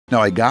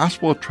Now, a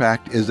gospel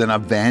tract is an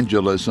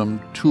evangelism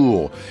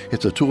tool.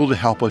 It's a tool to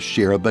help us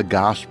share the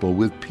gospel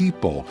with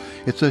people.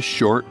 It's a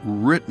short,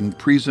 written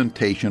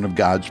presentation of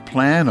God's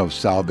plan of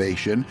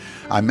salvation.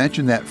 I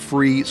mentioned that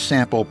free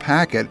sample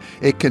packet.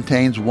 It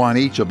contains one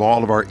each of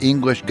all of our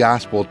English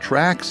gospel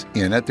tracts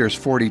in it. There's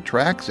 40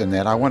 tracts in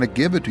that. I want to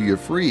give it to you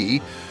free.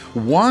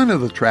 One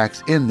of the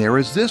tracts in there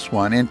is this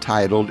one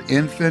entitled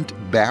Infant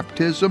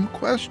Baptism ?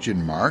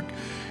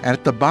 And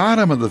at the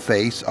bottom of the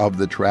face of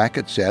the tract,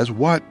 it says,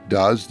 "What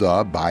does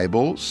the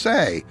Bible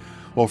say?"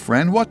 Well,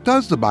 friend, what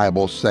does the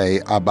Bible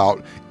say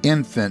about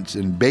infants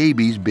and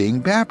babies being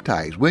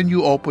baptized? When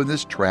you open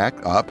this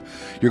tract up,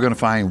 you're going to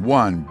find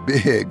one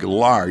big,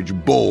 large,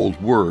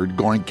 bold word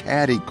going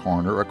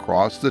catty-corner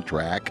across the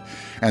tract,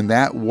 and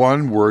that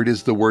one word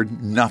is the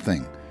word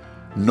nothing.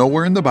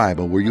 Nowhere in the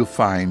Bible will you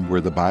find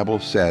where the Bible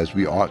says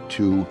we ought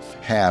to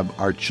have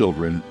our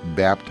children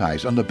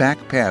baptized. On the back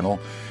panel,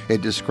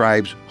 it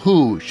describes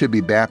who should be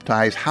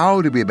baptized,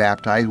 how to be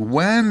baptized,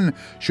 when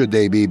should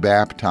they be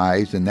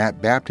baptized, and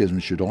that baptism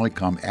should only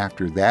come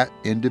after that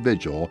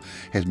individual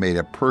has made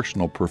a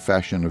personal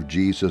profession of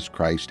Jesus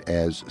Christ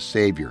as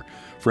Savior.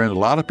 Friend, a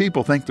lot of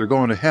people think they're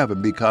going to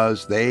heaven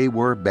because they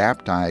were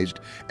baptized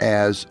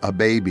as a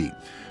baby.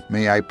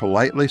 May I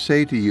politely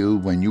say to you,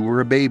 when you were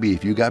a baby,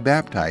 if you got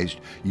baptized,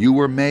 you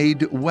were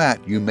made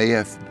wet. You may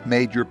have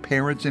made your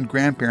parents and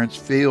grandparents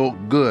feel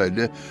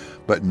good,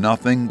 but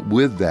nothing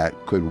with that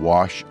could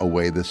wash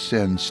away the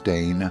sin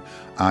stain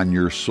on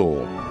your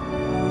soul.